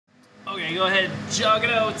Okay, go ahead, jog it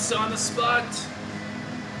out on the spot.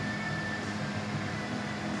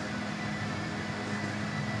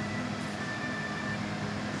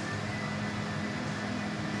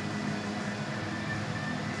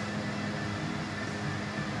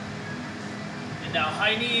 And now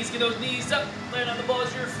high knees, get those knees up, land on the balls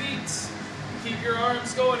of your feet. Keep your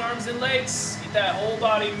arms going, arms and legs. Keep that whole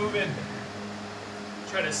body moving.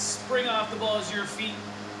 Try to spring off the balls of your feet.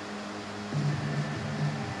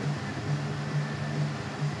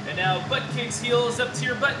 And now butt kicks, heels up to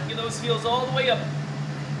your butt. Get those heels all the way up.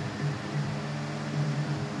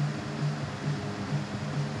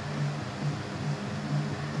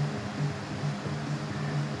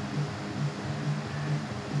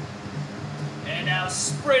 And now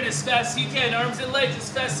sprint as fast as you can. Arms and legs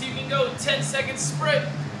as fast as you can go. 10 seconds sprint.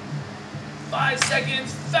 5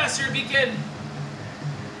 seconds, faster if you can.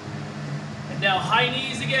 And now high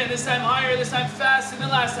knees again. This time higher, this time faster than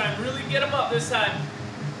last time. Really get them up this time.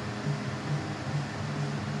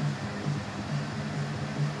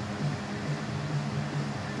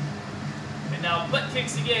 Now butt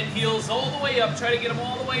kicks again, heels all the way up. Try to get them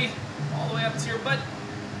all the way up to your butt.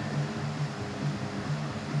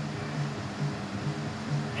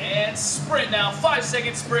 And sprint now, 5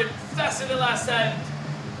 second sprint, faster than last time.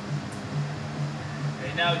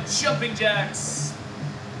 Okay, now jumping jacks.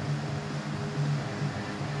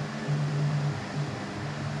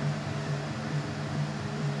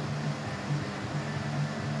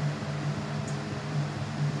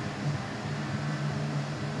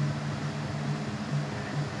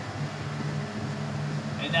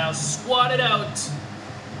 Now squat it out.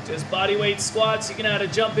 Just body weight squats. You can add a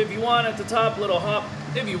jump if you want at the top, little hop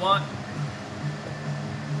if you want.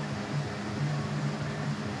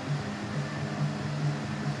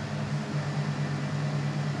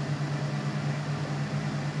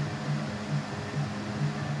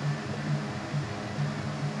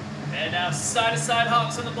 And now side to side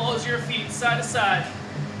hops on the balls of your feet, side to side.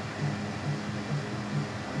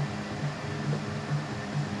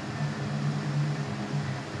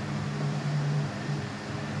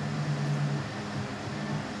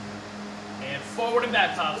 Forward and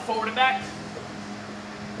back hop, forward and back.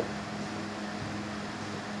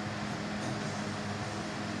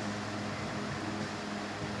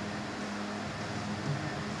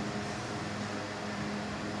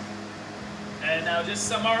 And now just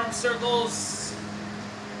some arm circles.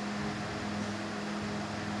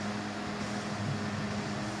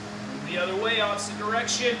 The other way, opposite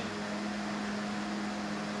direction.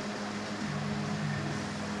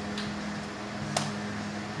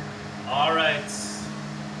 All right.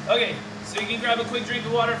 Okay, so you can grab a quick drink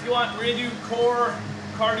of water if you want. We're gonna do core,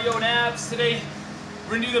 cardio, and abs today.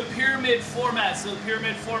 We're gonna do the pyramid format. So the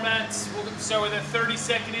pyramid format, we'll start with a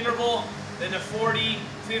 30-second interval, then a 40,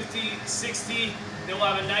 50, 60, then we'll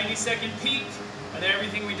have a 90-second peak, and then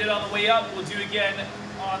everything we did on the way up, we'll do again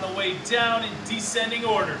on the way down in descending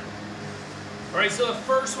order. All right, so the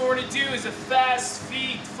first one we're gonna do is a fast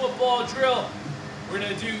feet football drill. We're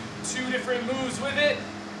gonna do 2 different moves with it.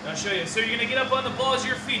 I'll show you. So you're gonna get up on the balls of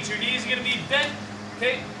your feet. Your knees are gonna be bent,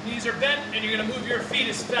 okay? Knees are bent, and you're gonna move your feet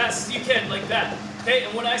as fast as you can, like that. Okay,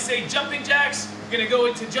 and when I say jumping jacks, you're gonna go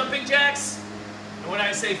into jumping jacks. And when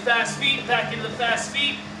I say fast feet, back into the fast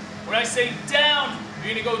feet. When I say down,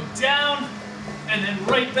 you're gonna go down, and then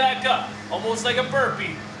right back up, almost like a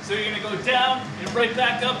burpee. So you're gonna go down and right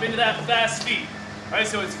back up into that fast feet. All right,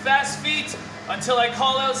 so it's fast feet until I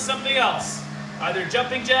call out something else. Either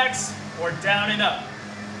jumping jacks or down and up.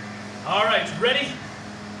 All right, ready?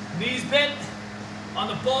 Knees bent on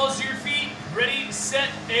the balls of your feet. Ready, set,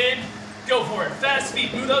 and go for it. Fast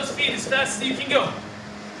feet. Move those feet as fast as you can go.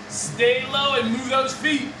 Stay low and move those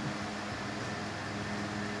feet.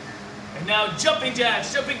 And now jumping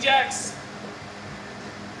jacks. Jumping jacks.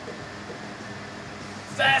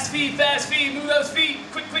 Fast feet, fast feet. Move those feet.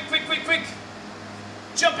 Quick, quick, quick, quick, quick.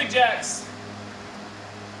 Jumping jacks.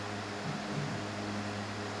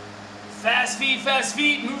 Fast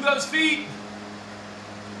feet, move those feet.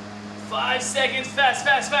 5 seconds, fast,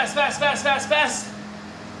 fast, fast, fast, fast, fast, fast.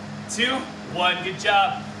 2, 1, good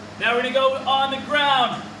job. Now we're gonna go on the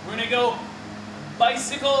ground. We're gonna go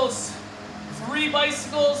bicycles, 3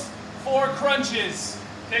 bicycles, 4 crunches.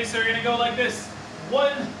 Okay, so we're gonna go like this.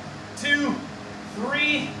 1, 2,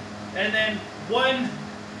 3, and then 1,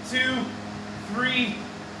 2, 3,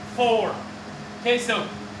 4. Okay, so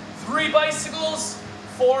 3 bicycles,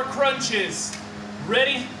 4 crunches.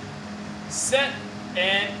 Ready, set,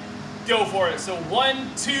 and go for it. So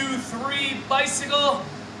 1, 2, 3, bicycle,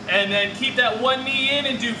 and then keep that one knee in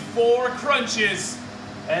and do 4 crunches.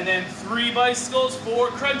 And then 3 bicycles, 4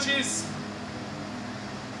 crunches.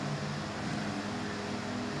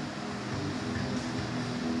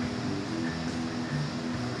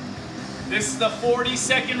 This is the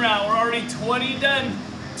 40-second round. We're already 20 done.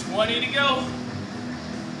 20 to go.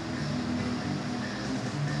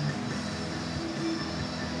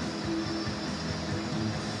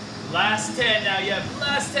 Last 10 now. You have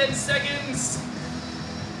last 10 seconds.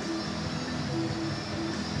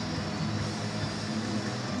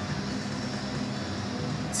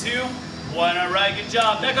 2, 1. All right, good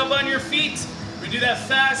job. Back up on your feet. We do that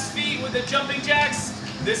fast feet with the jumping jacks.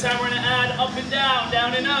 This time we're gonna add up and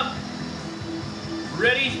down and up.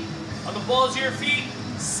 Ready? On the balls of your feet,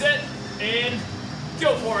 set and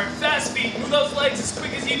go for it. Fast feet, move those legs as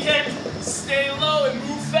quick as you can. Stay low and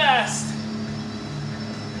move fast.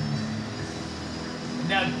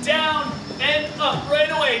 Now down and up right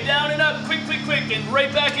away. Down and up, quick, and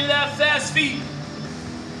right back into that fast feet.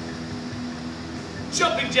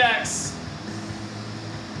 Jumping jacks.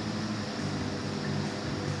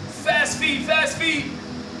 Fast feet.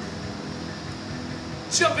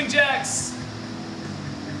 Jumping jacks.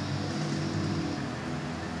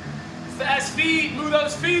 Fast feet, move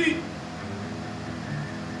those feet.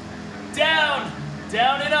 Down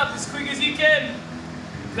and up as quick as you can.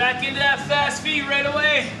 Back into that fast feet right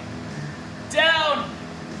away. Down.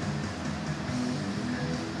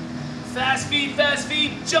 Fast feet,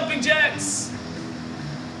 jumping jacks.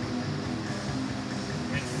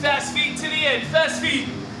 And fast feet to the end, fast feet.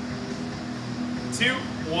 2,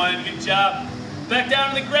 1, good job. Back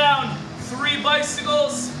down to the ground. 3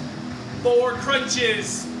 bicycles, 4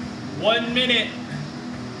 crunches. 1 minute.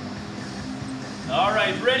 All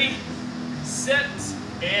right, ready, set,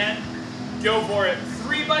 and go for it.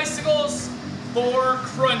 3 bicycles, 4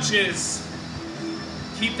 crunches.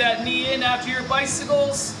 Keep that knee in after your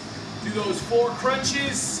bicycles. Do those 4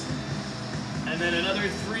 crunches. And then another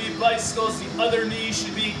 3 bicycles. The other knee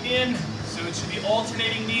should be in. So it should be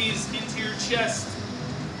alternating knees into your chest.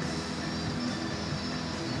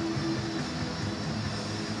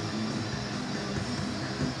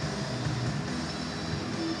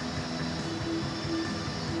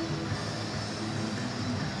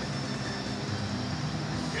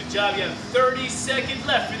 Good job. You have 30 seconds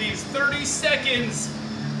left for these. 30 seconds.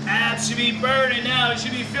 Abs should be burning now. You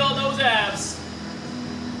should be filling those abs.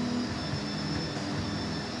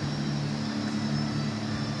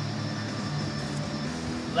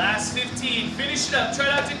 Last 15. Finish it up. Try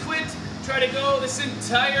not to quit. Try to go this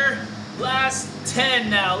entire last 10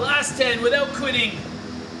 now. Last 10 without quitting.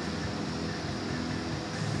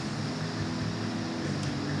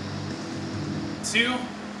 Two,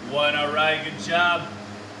 1. All right, good job.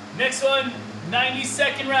 Next one,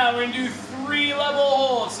 90-second round. We're gonna do 3 level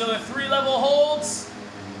holds. So the 3 level holds,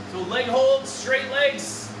 so leg holds, straight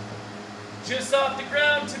legs, just off the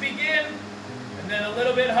ground to begin, and then a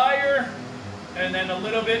little bit higher, and then a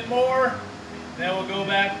little bit more, then we'll go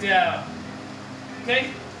back down.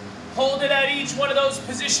 Okay? Hold it at each one of those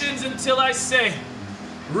positions until I say,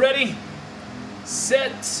 ready,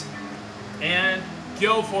 set, and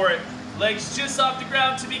go for it. Legs just off the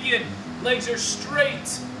ground to begin. Legs are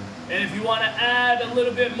straight. And if you want to add a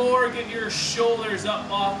little bit more, get your shoulders up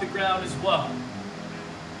off the ground as well.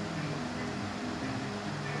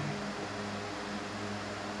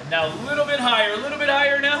 And now a little bit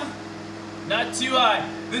higher now. Not too high.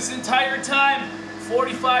 This entire time,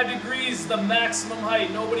 45 degrees is the maximum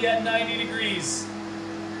height. Nobody at 90 degrees.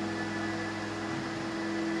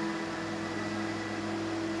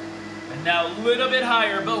 And now a little bit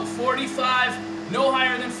higher, about 45. No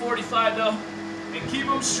higher than 45 though. And keep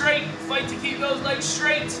them straight. Fight to keep those legs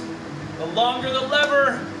straight. The longer the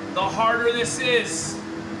lever, the harder this is.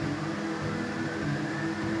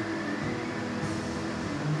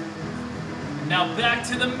 Now back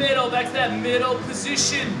to the middle, back to that middle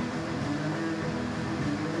position.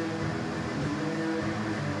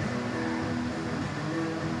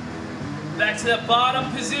 Back to that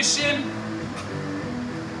bottom position.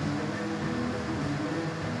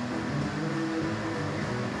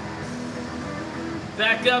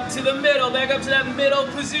 Back up to the middle, back up to that middle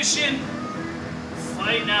position.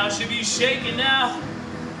 Fight now, should be shaking now.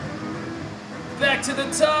 Back to the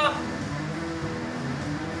top.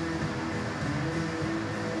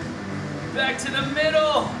 Back to the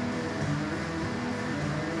middle.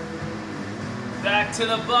 Back to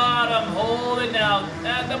the bottom, hold it now,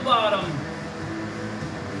 at the bottom.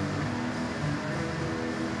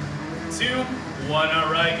 2, 1,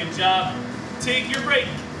 all right, good job. Take your break,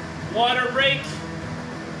 water break.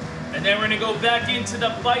 And then we're gonna go back into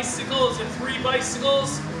the bicycles, the 3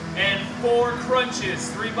 bicycles and 4 crunches.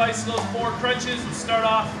 3 bicycles, 4 crunches. We'll start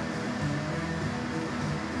off.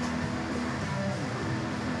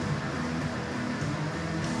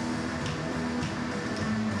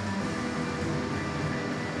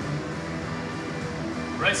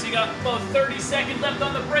 Right, so you got about 30 seconds left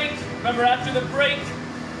on the break. Remember, after the break,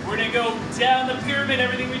 we're gonna go down the pyramid,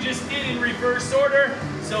 everything we just did in reverse order.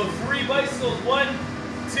 So 3 bicycles, 1,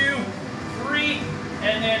 2, 3,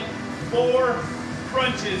 and then 4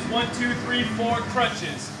 crunches. 1, 2, 3, 4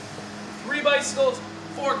 crunches. 3 bicycles,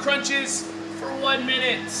 4 crunches for 1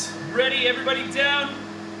 minute. Ready, everybody down.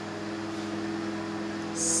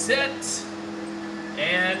 Set,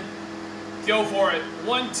 and go for it.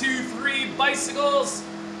 1, 2, 3 bicycles,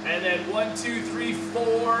 and then 1, 2, 3,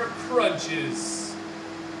 4 crunches.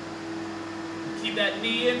 Keep that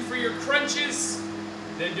knee in for your crunches.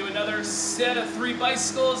 Then do another set of 3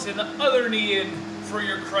 bicycles and the other knee in for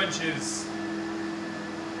your crunches.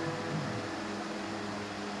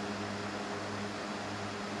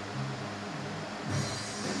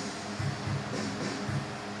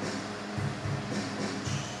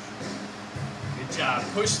 Good job.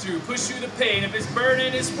 Push through the pain. If it's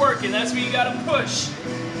burning, it's working. That's what you gotta push.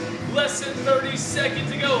 Less than 30 seconds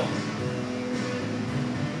to go.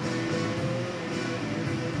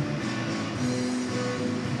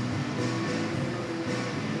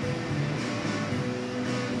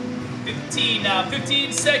 Now,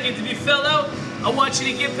 15 seconds. If you fell out, I want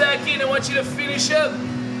you to get back in. I want you to finish up.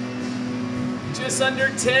 Just under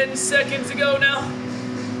 10 seconds to go now.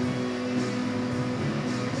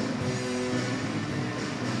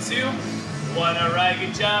 2, 1. All right,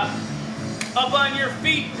 good job. Up on your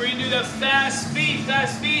feet. We're gonna do the fast feet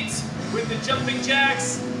with the jumping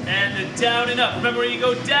jacks and the down and up. Remember, when you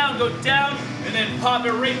go down, and then pop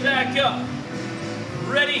it right back up.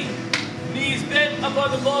 Ready? Knees bent up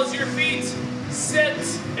on the balls of your feet. Set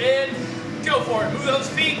and go for it. Move those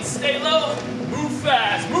feet, stay low, move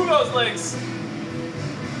fast, move those legs.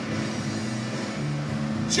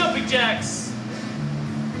 Jumping jacks.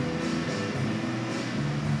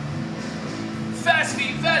 Fast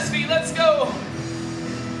feet, let's go.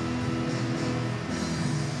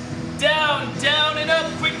 Down, down and up,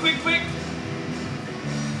 quick.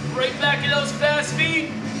 Right back in those fast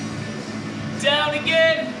feet. Down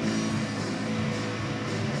again.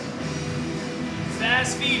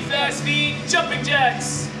 Fast feet, jumping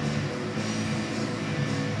jacks.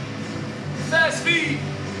 Fast feet.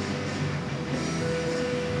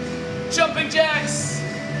 Jumping jacks.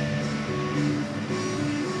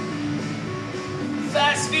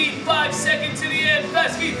 Fast feet, 5 seconds to the end.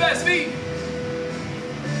 Fast feet.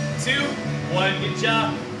 2, 1, good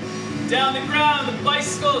job. Down the ground, the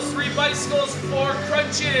bicycles, 3 bicycles, 4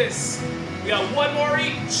 crunches. We got 1 more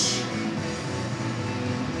each.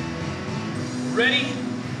 Ready,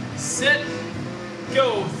 set,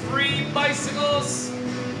 go. 3 bicycles,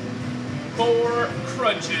 4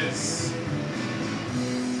 crunches.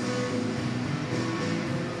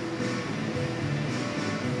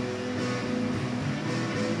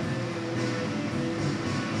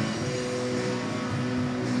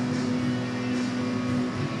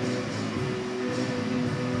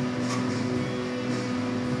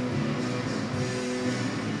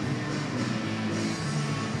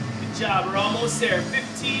 Job, we're almost there.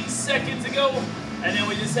 15 seconds to go, and then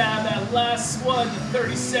we just have that last one, the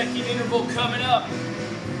 30-second interval coming up.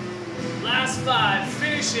 Last 5,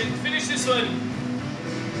 finish it, finish this one.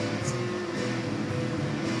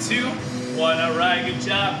 2, 1, all right, good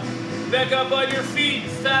job. Back up on your feet,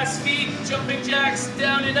 fast feet, jumping jacks,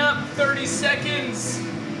 down and up, 30 seconds.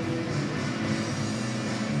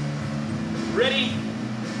 Ready,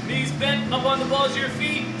 knees bent up on the balls of your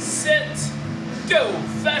feet, set, go.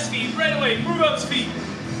 Fast feet, right away, move those feet.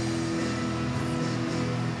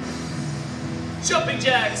 Jumping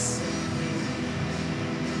jacks.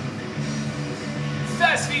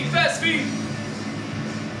 Fast feet.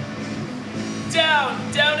 Down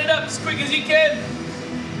and up as quick as you can.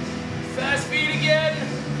 Fast feet again,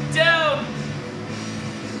 down.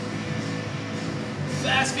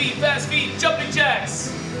 Fast feet, jumping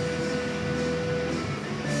jacks.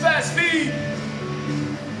 Fast feet.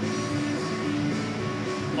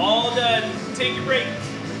 All done. Take a break.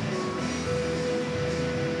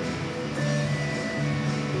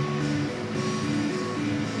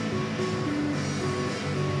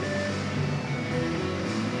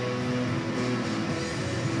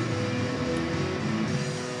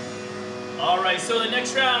 All right, so the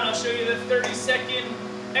next round, I'll show you the 30-second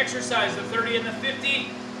exercise, the 30 and the 50.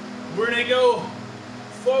 We're gonna go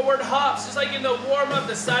forward hops, just like in the warm-up,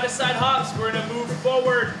 the side-to-side hops. We're gonna move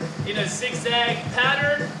forward in a zigzag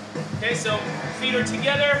pattern. Okay, so feet are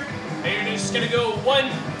together, and you're just gonna go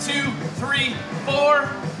 1, 2, 3, 4,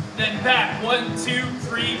 then back. 1, 2,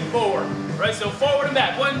 3, 4. Right, so forward and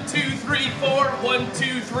back. 1, 2, 3, 4. 1,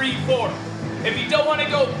 2, 3, 4. If you don't want to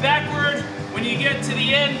go backward, when you get to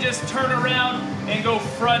the end, just turn around and go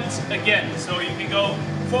front again. So you can go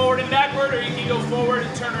forward and backward, or you can go forward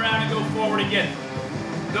and turn around and go forward again.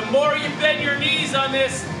 The more you bend your knees on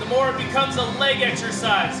this, the more it becomes a leg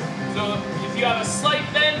exercise. So if you have a slight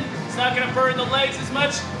bend, it's not going to burn the legs as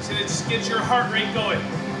much, so it just gets your heart rate going.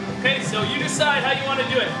 Okay, so you decide how you want to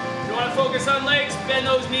do it. If you want to focus on legs, bend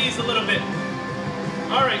those knees a little bit.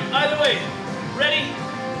 All right, either way, ready?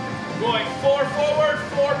 Going 4 forward,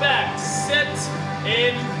 4 back. Set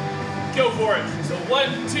and go for it. So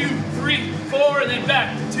 1, 2, 3, 4, and then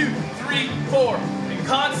back. 2, 3, 4. And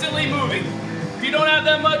constantly moving. If you don't have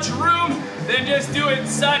that much room, then just do it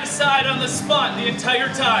side to side on the spot the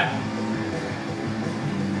entire time.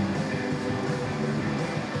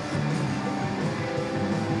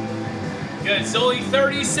 Good, it's only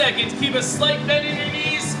 30 seconds. Keep a slight bend in your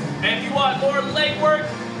knees, and if you want more leg work,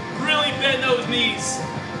 really bend those knees.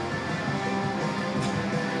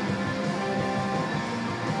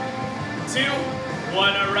 2,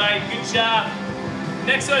 1, all right, good job.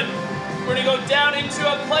 Next one, we're gonna go down into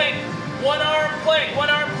a plank. One arm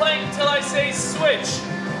plank until I say switch.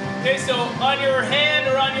 Okay, so on your hand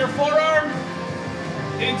or on your forearm,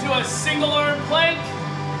 into a single arm plank.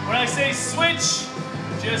 When I say switch,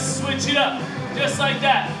 just switch it up, just like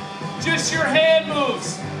that. Just your hand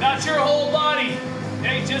moves, not your whole body.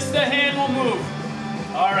 Okay, just the hand will move.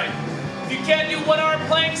 All right, if you can't do one arm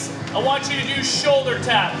planks, I want you to do shoulder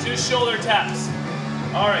taps, just shoulder taps.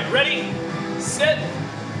 All right, ready, set,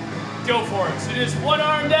 go for it. So just one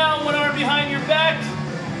arm down, one arm behind your back,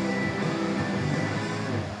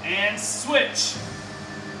 and switch.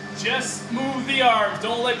 Just move the arms,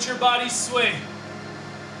 don't let your body sway.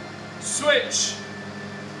 Switch.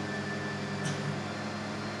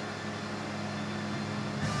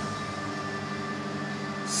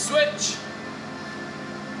 Switch.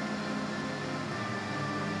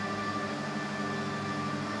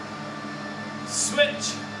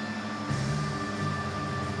 Switch.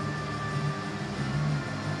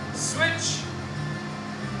 Switch.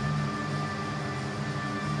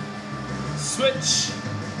 Switch.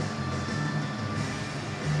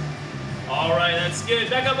 All right, that's good.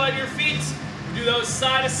 Back up on your feet. Do those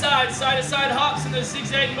side to side hops in the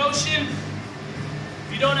zigzag motion.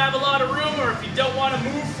 If you don't have a lot of room, or if you don't want to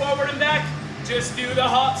move forward and back, just do the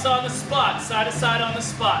hops on the spot, side to side on the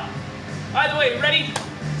spot. Either way, ready,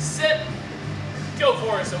 sit, go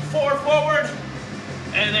for it. So 4 forward,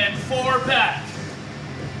 and then 4 back.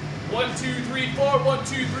 1, 2, 3, 4, 1,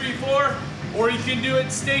 2, 3, 4. Or you can do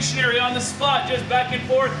it stationary on the spot, just back and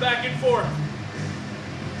forth, back and forth.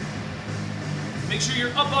 Make sure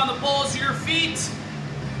you're up on the balls of your feet.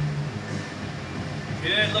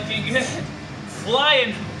 Good, looking good.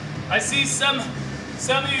 Flying. I see some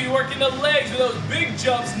of you working the legs with those big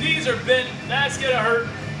jumps. Knees are bent. That's gonna hurt.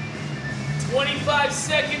 25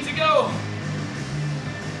 seconds to go.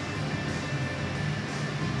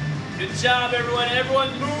 Good job, everyone.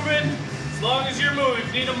 Everyone's moving. As long as you're moving. If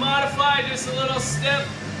you need to modify, just a little step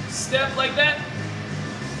like that.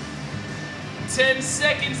 10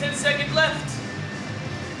 seconds left.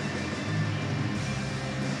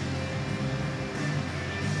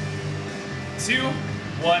 2,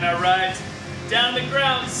 1, all right. Down the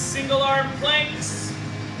ground, single arm planks.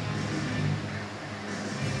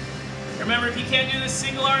 Remember, if you can't do the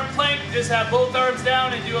single arm plank, just have both arms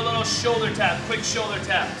down and do a little shoulder tap, quick shoulder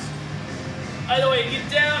taps. Either way, get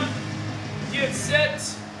down, get set,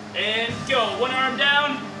 and go. One arm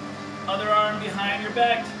down, other arm behind your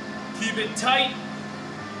back. Keep it tight.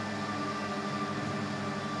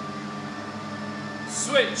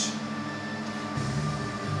 Switch.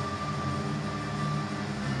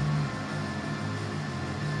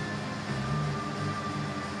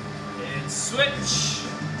 Switch.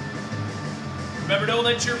 Remember, don't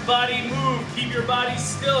let your body move. Keep your body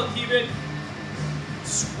still. Keep it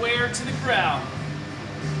square to the ground.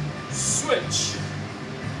 Switch.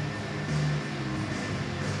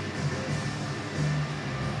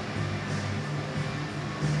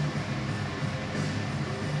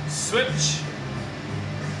 Switch.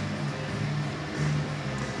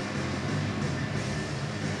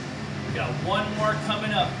 Got one more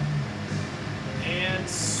coming up. And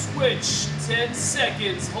switch. 10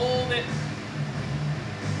 seconds. Hold it.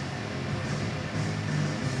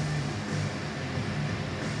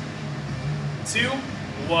 2,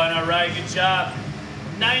 1. All right, good job.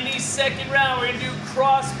 90-second round. We're going to do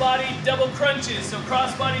cross-body double crunches. So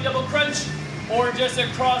cross-body double crunch or just a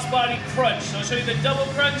cross-body crunch. So I'll show you the double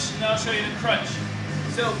crunch and I'll show you the crunch.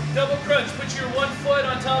 So double crunch. Put your one foot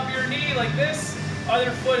on top of your knee like this.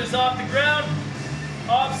 Other foot is off the ground.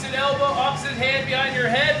 Opposite elbow, opposite hand behind your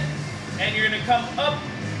head, and you're gonna come up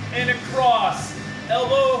and across.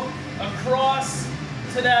 Elbow across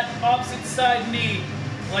to that opposite side knee,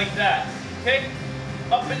 like that, okay?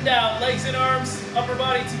 Up and down, legs and arms, upper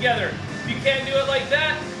body together. If you can't do it like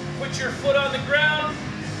that, put your foot on the ground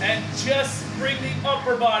and just bring the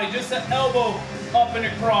upper body, just the elbow up and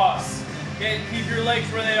across. Okay, keep your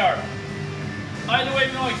legs where they are. Either way,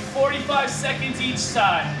 we're going 45 seconds each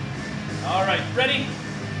side. All right, ready,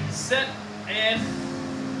 set, and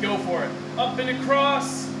go for it. Up and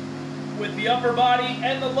across with the upper body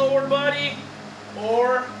and the lower body,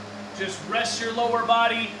 or just rest your lower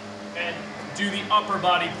body and do the upper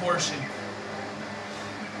body portion.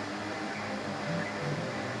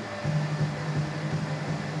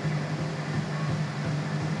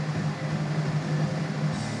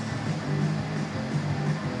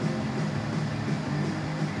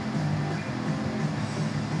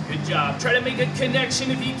 Good job. Try to make a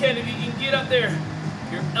connection if you can. If you can get up there,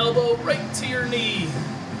 your elbow right to your knee.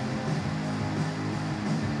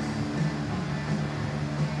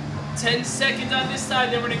 10 seconds on this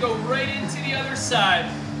side, then we're gonna go right into the other side.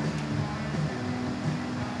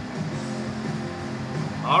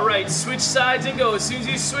 All right, switch sides and go. As soon as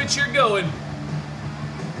you switch, you're going.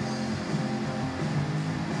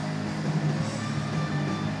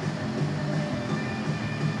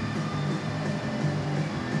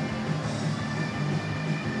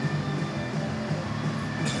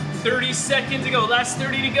 "30 seconds to go." Last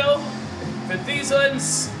 30 to go. For these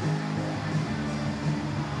ones,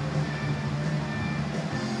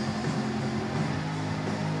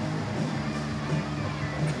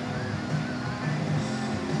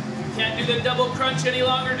 can't do the double crunch any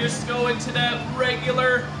longer, just go into that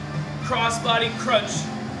regular cross-body crunch.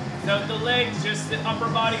 Without the legs, just the upper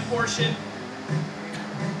body portion.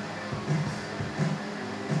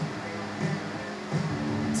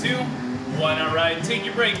 2, 1, all right, take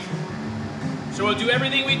your break. So we'll do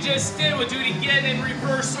everything we just did, we'll do it again in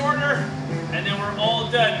reverse order, and then we're all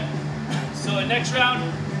done. So the next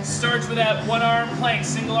round starts with that one arm plank,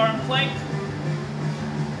 single arm plank.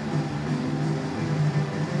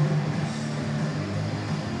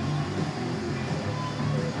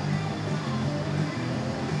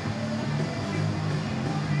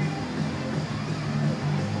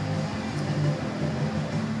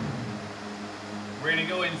 We're gonna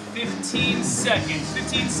go in 15 seconds.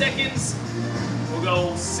 15 seconds, we'll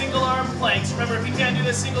go single arm planks. Remember, if you can't do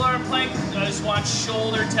the single arm plank, I just want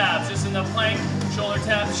shoulder taps. Just in the plank, shoulder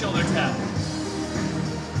tap, shoulder tap.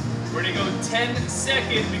 We're gonna go 10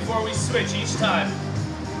 seconds before we switch each time.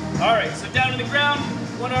 All right, so down to the ground,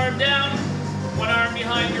 one arm down, one arm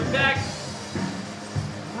behind your back.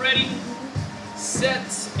 Ready,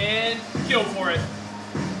 set, and go for it.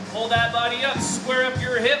 Hold that body up, square up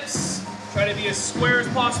your hips. Try to be as square as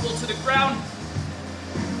possible to the ground.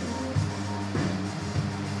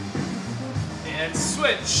 And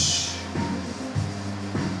switch.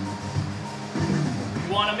 If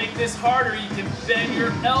you want to make this harder, you can bend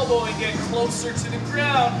your elbow and get closer to the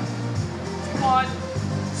ground. If you want,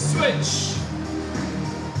 switch.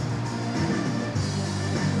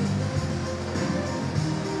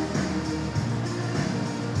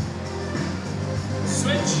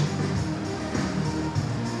 Switch.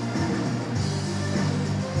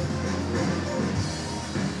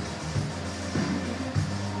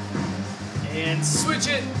 And switch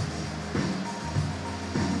it.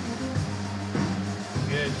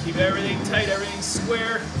 Good. Keep everything tight, everything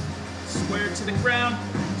square. Square to the ground.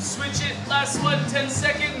 Switch it. Last one, 10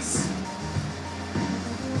 seconds.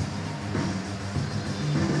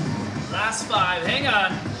 Last 5. Hang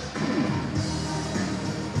on.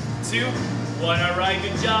 2, 1. All right,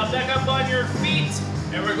 good job. Back up on your feet.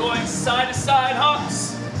 And we're going side to side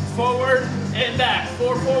hops. Forward and back.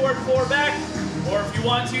 4 forward, 4 back. Or if you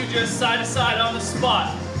want to, just side to side on the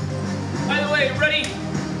spot. By the way, ready,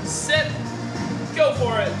 set, go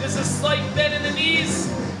for it. Just a slight bend in the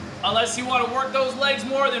knees. Unless you want to work those legs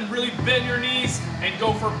more, then really bend your knees and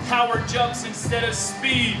go for power jumps instead of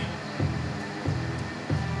speed.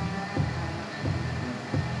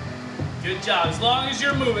 Good job. As long as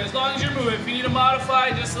you're moving, as long as you're moving. If you need to modify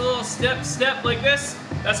just a little step like this,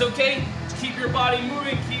 that's okay. Just keep your body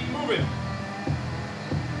moving, keep moving.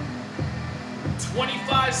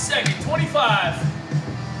 25 seconds, 25.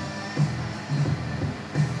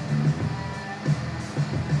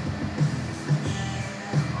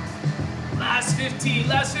 Last 15,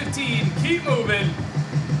 last 15, keep moving.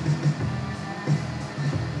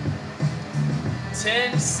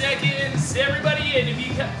 10 seconds, everybody in. If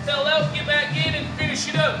you fell out, get back in and finish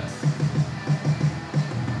it up.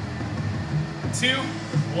 2,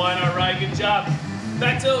 1, all right, good job.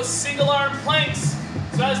 Back to those single arm planks.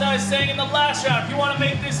 So as I was saying in the last round, if you want to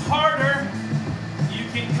make this harder, you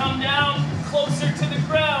can come down closer to the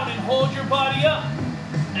ground and hold your body up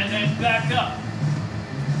and then back up.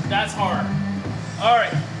 That's hard. All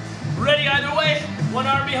right, ready either way. One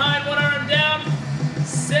arm behind, one arm down.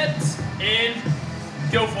 Set and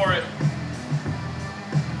go for it.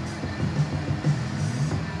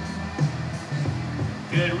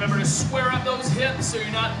 Good, remember to square up those hips so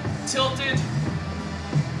you're not tilted.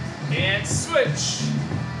 And switch.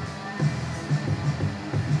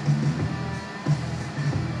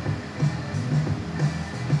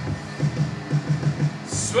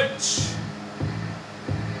 Switch.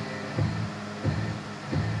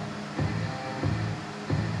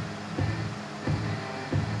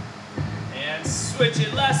 And switch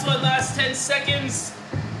it. Last one, last 10 seconds.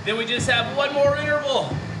 Then we just have one more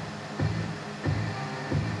interval.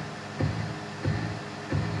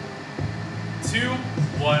 2,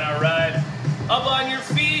 1, all right. Up on your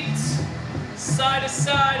feet, side to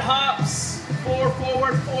side hops, 4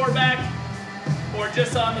 forward, 4 back, or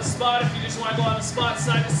just on the spot if you just want to go on the spot,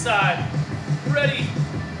 side to side. Ready,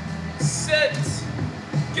 set,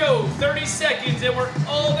 go. 30 seconds and we're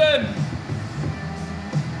all done.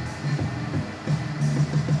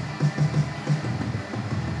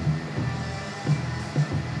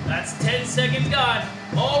 That's 10 seconds gone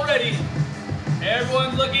already.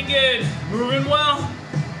 Everyone's looking good, moving well.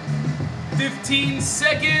 15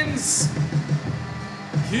 seconds.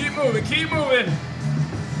 Keep moving, keep moving.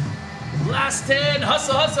 Last 10,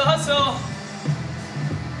 hustle, hustle, hustle.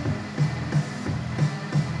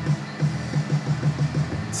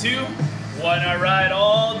 2, 1, all right,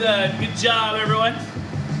 all done. Good job, everyone.